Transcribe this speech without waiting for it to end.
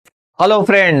Hello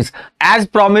friends, as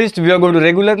promised we are going to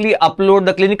regularly upload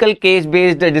the clinical case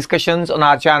based discussions on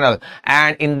our channel,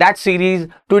 and in that series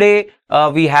today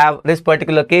we have this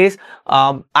particular case.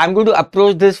 I'm going to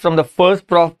approach this from the first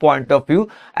prof point of view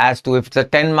as to if it's a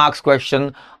 10 marks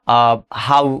question,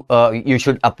 how you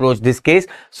should approach this case.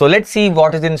 So let's see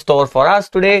what is in store for us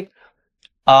today.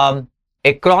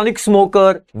 A chronic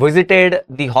smoker visited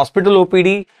the hospital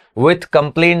OPD with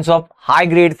complaints of high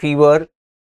grade fever,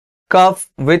 cough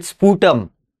with sputum.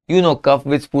 You know, cough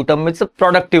with sputum, it's a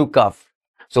productive cough.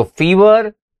 So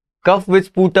fever, cough with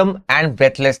sputum and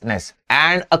breathlessness,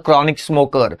 and a chronic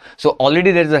smoker. So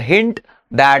already there is a hint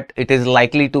that it is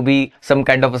likely to be some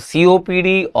kind of a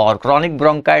COPD or chronic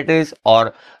bronchitis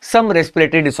or some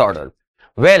respiratory disorder.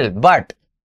 Well, but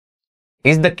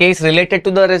is the case related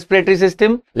to the respiratory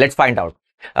system? Let's find out.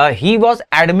 He was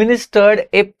administered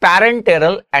a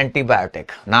parenteral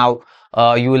antibiotic. Now,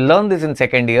 you will learn this in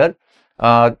second year.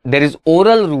 There is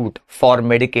oral route for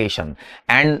medication,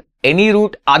 and any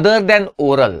route other than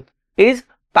oral is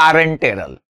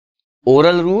parenteral.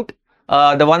 Oral route,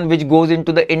 the one which goes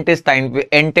into the intestine,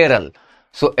 enteral.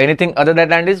 So anything other than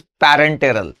that is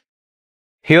parenteral.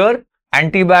 Here,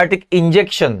 antibiotic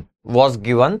injection was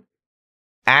given,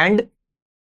 and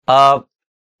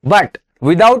but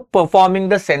without performing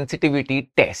the sensitivity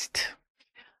test.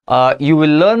 You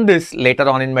will learn this later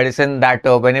on in medicine that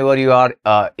whenever you are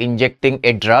injecting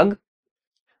a drug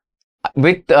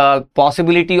with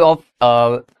possibility of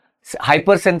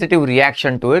hypersensitive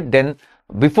reaction to it, then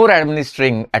before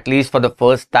administering, at least for the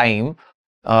first time,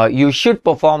 you should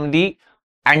perform the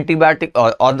antibiotic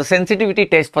or the sensitivity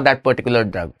test for that particular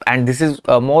drug. And this is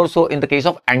more so in the case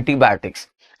of antibiotics.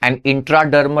 An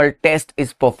intradermal test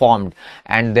is performed,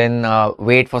 and then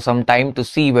wait for some time to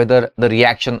see whether the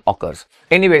reaction occurs.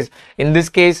 Anyways, in this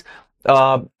case,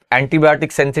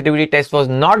 antibiotic sensitivity test was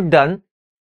not done,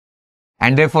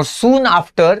 and therefore soon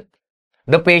after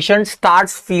the patient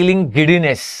starts feeling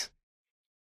giddiness.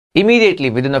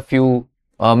 Immediately within a few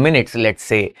minutes, let's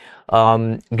say,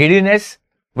 giddiness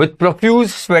with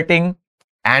profuse sweating,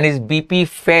 and his BP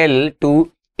fell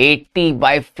to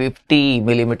 80/50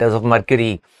 millimeters of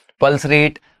mercury. Pulse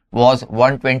rate was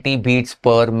 120 beats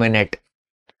per minute.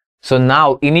 So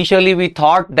now, initially we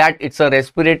thought that it's a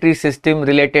respiratory system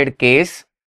related case,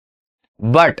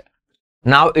 but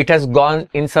now it has gone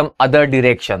in some other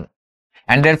direction.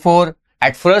 And therefore,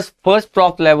 at first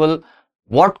prof level,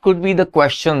 what could be the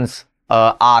questions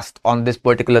asked on this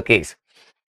particular case?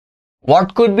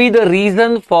 What could be the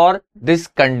reason for this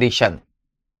condition?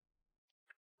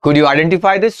 Could you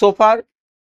identify this so far?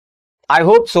 I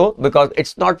hope so, because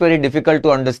it's not very difficult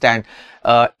to understand.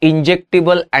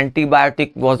 Injectable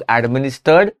antibiotic was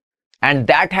administered, and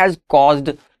that has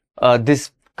caused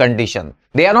this condition.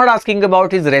 They are not asking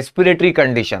about his respiratory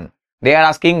condition. They are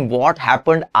asking what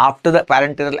happened after the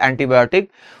parenteral antibiotic.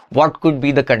 What could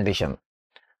be the condition?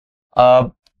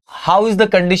 How is the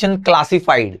condition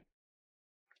classified?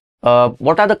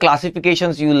 What are the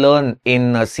classifications you learn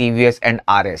in CVS and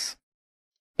RS?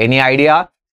 Any idea?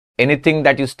 Anything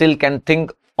that you still can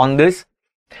think on this?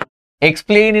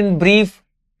 Explain in brief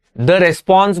the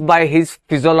response by his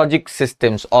physiologic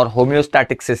systems or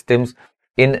homeostatic systems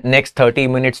in next 30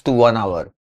 minutes to 1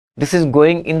 hour. This is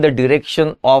going in the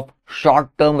direction of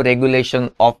short-term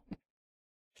regulation of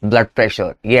blood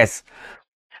pressure. Yes.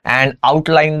 And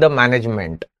outline the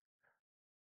management.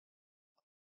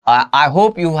 I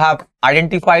hope you have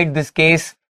identified this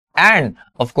case. And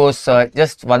of course,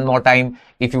 just one more time,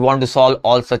 if you want to solve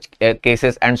all such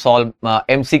cases and solve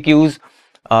MCQs,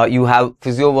 you have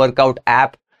Physio Workout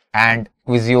app and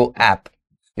Quizio app.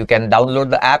 You can download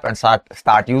the app and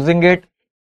start using it.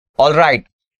 All right.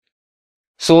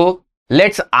 So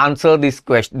let's answer these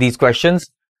questions.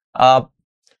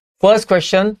 First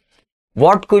question: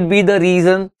 what could be the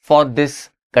reason for this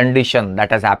condition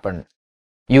that has happened?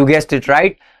 You guessed it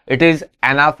right. It is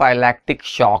anaphylactic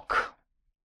shock.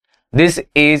 This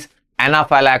is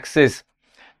anaphylaxis.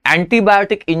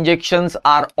 Antibiotic injections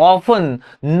are often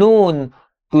known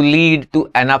to lead to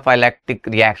anaphylactic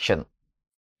reaction.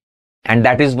 And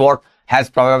that is what has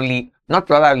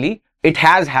it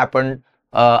has happened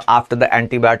after the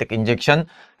antibiotic injection,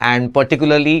 and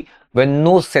particularly when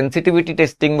no sensitivity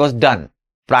testing was done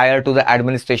prior to the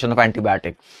administration of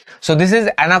antibiotic. So this is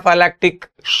anaphylactic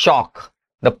shock.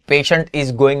 The patient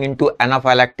is going into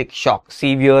anaphylactic shock,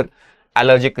 severe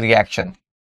allergic reaction.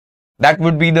 That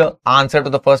would be the answer to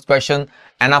the first question,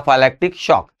 anaphylactic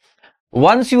shock.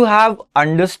 Once you have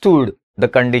understood the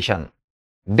condition,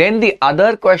 then the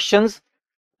other questions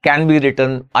can be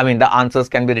written, the answers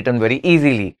can be written very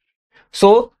easily.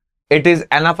 So it is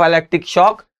anaphylactic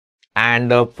shock.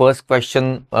 And the first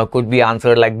question could be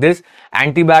answered like this: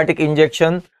 antibiotic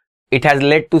injection, it has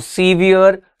led to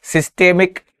severe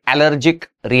systemic allergic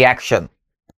reaction.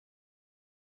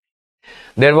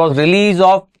 There was release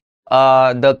of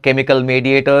the chemical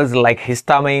mediators like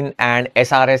histamine and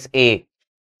SRSA.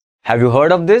 Have you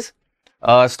heard of this?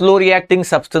 Slow reacting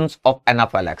substance of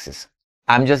anaphylaxis.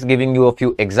 I'm just giving you a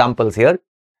few examples here,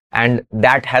 and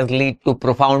that has led to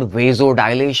profound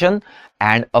vasodilation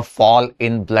and a fall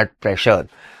in blood pressure.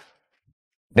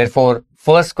 Therefore,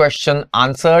 first question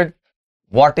answered.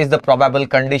 What is the probable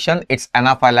condition? It's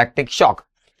anaphylactic shock.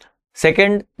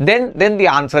 Second, then the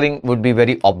answering would be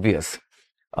very obvious.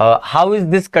 How is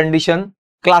this condition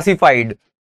classified?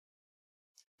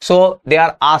 So they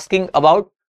are asking about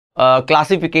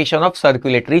classification of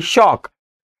circulatory shock.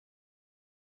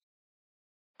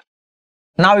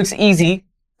 Now it's easy.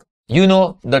 You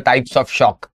know the types of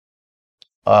shock.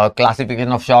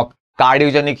 Classification of shock: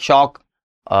 cardiogenic shock.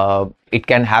 It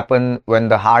can happen when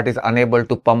the heart is unable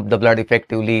to pump the blood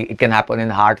effectively. It can happen in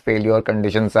heart failure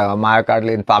conditions,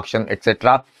 myocardial infarction,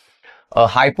 etc.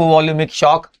 Hypovolumic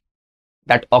shock,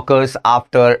 that occurs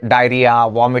after diarrhea,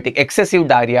 vomiting, excessive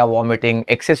diarrhea, vomiting,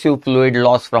 excessive fluid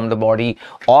loss from the body,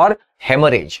 or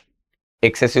hemorrhage,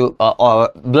 excessive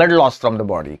or blood loss from the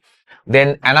body.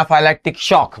 Then anaphylactic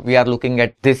shock, we are looking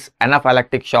at this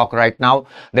anaphylactic shock right now.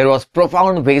 There was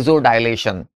profound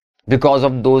vasodilation because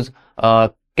of those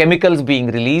chemicals being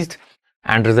released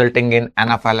and resulting in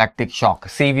anaphylactic shock,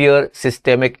 severe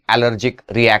systemic allergic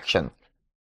reaction.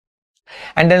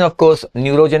 And then of course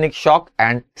neurogenic shock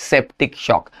and septic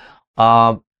shock.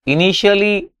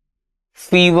 Initially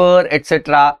fever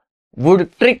etc.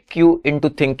 would trick you into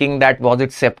thinking that was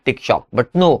it septic shock,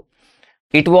 but no,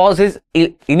 it was his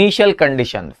initial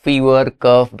condition: fever,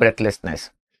 cough, breathlessness.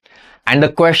 And the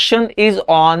question is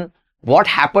on what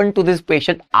happened to this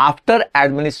patient after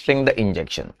administering the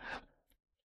injection.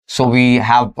 So we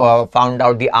have found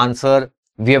out the answer.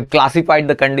 We have classified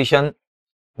the condition.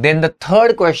 Then the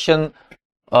third question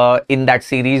in that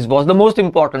series was the most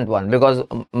important one, because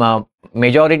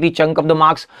majority chunk of the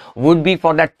marks would be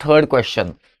for that third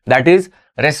question, that is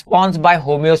response by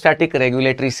homeostatic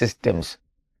regulatory systems.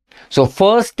 So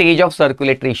first stage of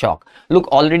circulatory shock. Look,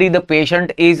 already the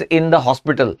patient is in the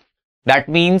hospital. That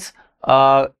means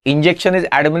injection is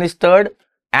administered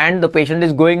and the patient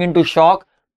is going into shock.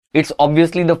 It's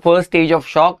obviously the first stage of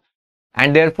shock,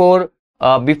 and therefore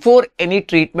before any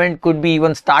treatment could be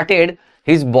even started,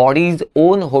 his body's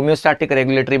own homeostatic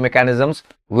regulatory mechanisms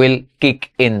will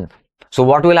kick in. So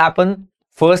what will happen?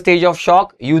 First stage of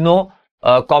shock, you know,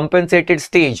 compensated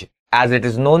stage as it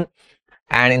is known,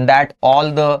 and in that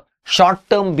all the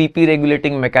short-term BP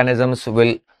regulating mechanisms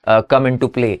will come into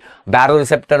play.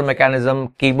 Baroreceptor mechanism,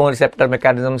 chemoreceptor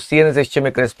mechanism, CNS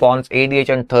ischemic response, ADH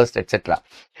and thirst, etc.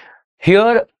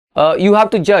 Here you have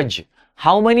to judge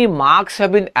how many marks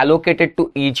have been allocated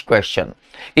to each question.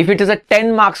 If it is a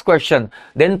 10 marks question,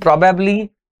 then probably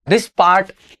this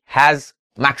part has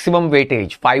maximum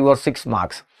weightage, 5 or 6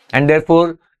 marks. And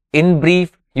therefore, in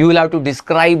brief, you will have to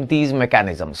describe these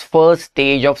mechanisms. First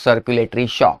stage of circulatory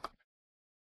shock,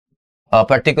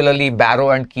 particularly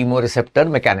baro and chemoreceptor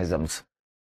mechanisms.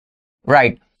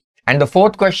 Right. And the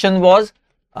fourth question was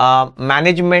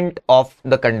management of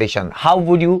the condition. How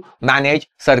would you manage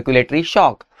circulatory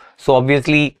shock? So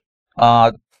obviously,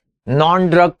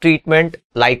 non-drug treatment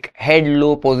like head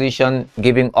low position,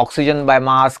 giving oxygen by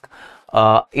mask,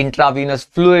 intravenous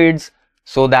fluids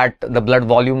so that the blood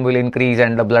volume will increase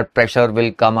and the blood pressure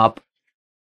will come up.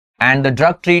 And the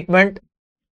drug treatment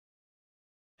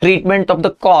of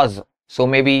the cause. So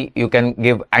maybe you can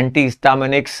give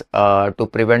antihistaminics to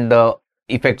prevent the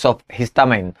effects of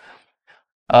histamine.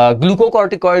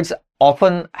 Glucocorticoids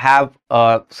often have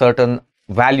a certain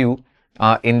value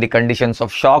in the conditions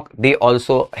of shock. They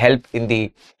also help in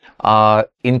the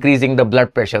increasing the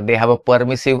blood pressure. They have a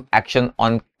permissive action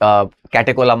on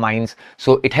catecholamines,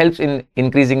 so it helps in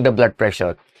increasing the blood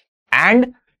pressure.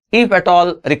 And if at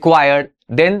all required,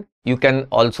 then you can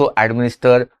also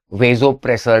administer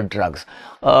vasopressor drugs,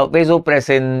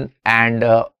 vasopressin, and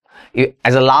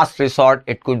as a last resort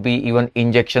it could be even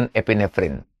injection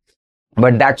epinephrine,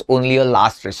 but that's only a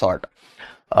last resort.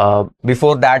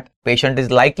 Before that, patient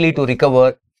is likely to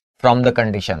recover from the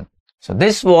condition. So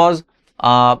this was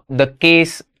the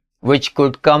case which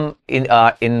could come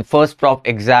in first prof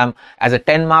exam as a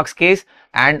 10 marks case,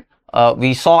 and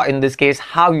we saw in this case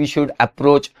how you should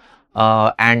approach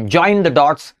and join the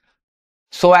dots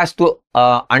so as to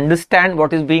understand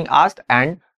what is being asked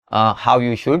and how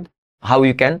you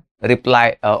can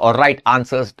reply or write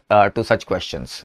answers to such questions.